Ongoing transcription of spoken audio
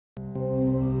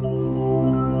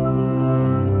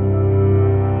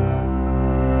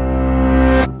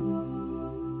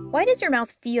does your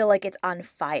mouth feel like it's on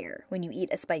fire when you eat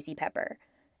a spicy pepper?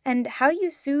 And how do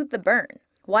you soothe the burn?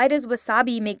 Why does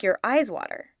wasabi make your eyes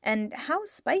water? And how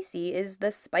spicy is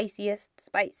the spiciest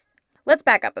spice? Let's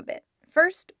back up a bit.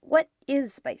 First, what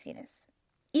is spiciness?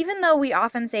 Even though we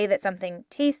often say that something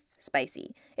tastes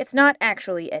spicy, it's not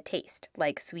actually a taste,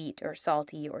 like sweet or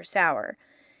salty or sour.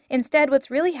 Instead,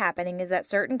 what's really happening is that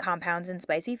certain compounds in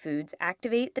spicy foods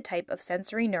activate the type of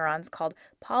sensory neurons called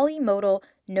polymodal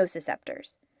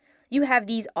nociceptors. You have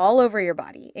these all over your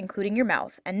body, including your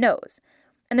mouth and nose,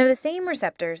 and they're the same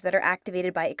receptors that are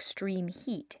activated by extreme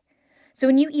heat. So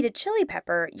when you eat a chili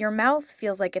pepper, your mouth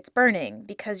feels like it's burning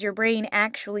because your brain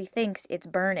actually thinks it's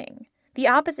burning. The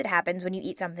opposite happens when you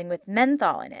eat something with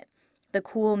menthol in it. The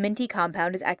cool, minty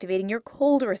compound is activating your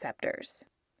cold receptors.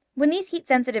 When these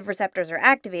heat-sensitive receptors are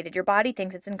activated, your body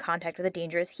thinks it's in contact with a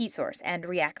dangerous heat source and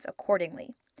reacts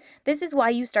accordingly. This is why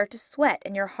you start to sweat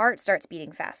and your heart starts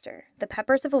beating faster. The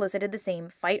peppers have elicited the same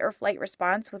fight-or-flight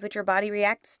response with which your body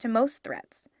reacts to most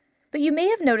threats. But you may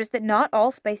have noticed that not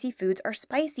all spicy foods are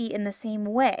spicy in the same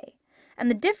way, and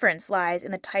the difference lies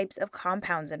in the types of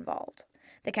compounds involved.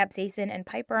 The capsaicin and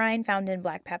piperine found in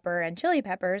black pepper and chili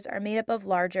peppers are made up of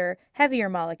larger, heavier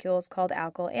molecules called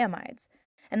alkyl amides,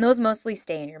 and those mostly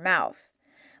stay in your mouth.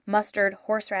 Mustard,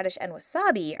 horseradish, and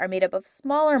wasabi are made up of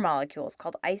smaller molecules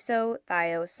called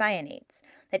isothiocyanates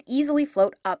that easily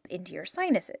float up into your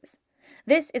sinuses.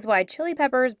 This is why chili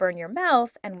peppers burn your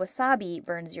mouth and wasabi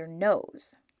burns your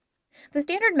nose. The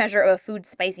standard measure of a food's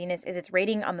spiciness is its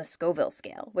rating on the Scoville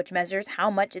scale, which measures how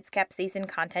much its capsaicin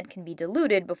content can be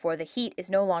diluted before the heat is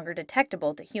no longer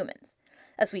detectable to humans.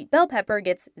 A sweet bell pepper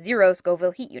gets 0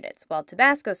 Scoville heat units, while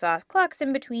Tabasco sauce clocks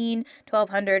in between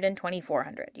 1,200 and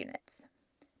 2,400 units.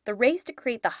 The race to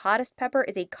create the hottest pepper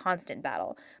is a constant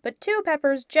battle, but two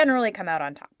peppers generally come out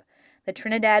on top: the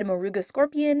Trinidad Moruga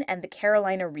Scorpion and the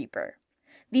Carolina Reaper.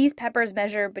 These peppers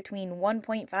measure between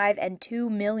 1.5 and 2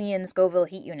 million Scoville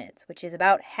heat units, which is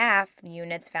about half the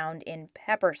units found in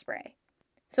pepper spray.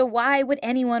 So why would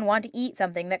anyone want to eat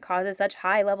something that causes such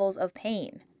high levels of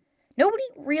pain? Nobody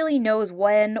really knows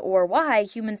when or why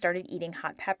humans started eating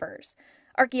hot peppers.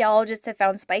 Archaeologists have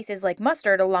found spices like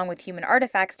mustard along with human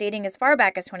artifacts dating as far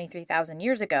back as 23,000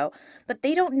 years ago, but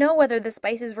they don't know whether the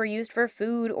spices were used for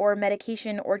food or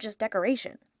medication or just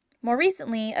decoration. More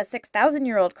recently, a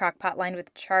 6,000-year-old crock-pot lined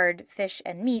with charred fish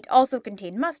and meat also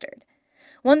contained mustard.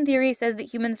 One theory says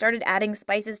that humans started adding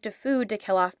spices to food to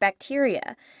kill off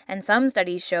bacteria, and some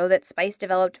studies show that spice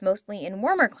developed mostly in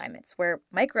warmer climates, where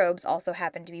microbes also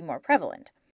happen to be more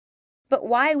prevalent. But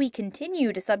why we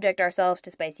continue to subject ourselves to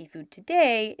spicy food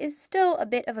today is still a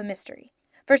bit of a mystery.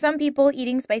 For some people,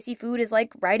 eating spicy food is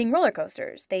like riding roller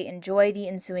coasters. They enjoy the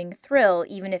ensuing thrill,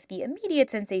 even if the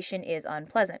immediate sensation is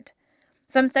unpleasant.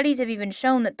 Some studies have even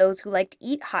shown that those who like to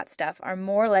eat hot stuff are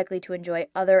more likely to enjoy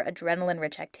other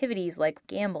adrenaline-rich activities like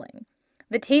gambling.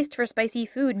 The taste for spicy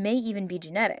food may even be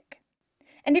genetic.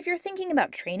 And if you're thinking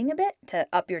about training a bit to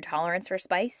up your tolerance for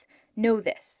spice, know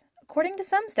this. According to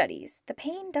some studies, the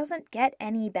pain doesn't get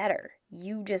any better.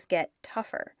 You just get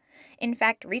tougher. In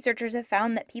fact, researchers have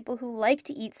found that people who like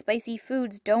to eat spicy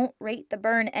foods don't rate the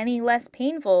burn any less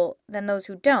painful than those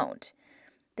who don't.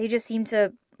 They just seem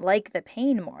to like the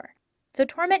pain more. So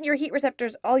torment your heat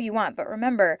receptors all you want, but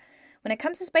remember, when it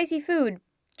comes to spicy food,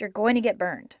 you're going to get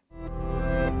burned.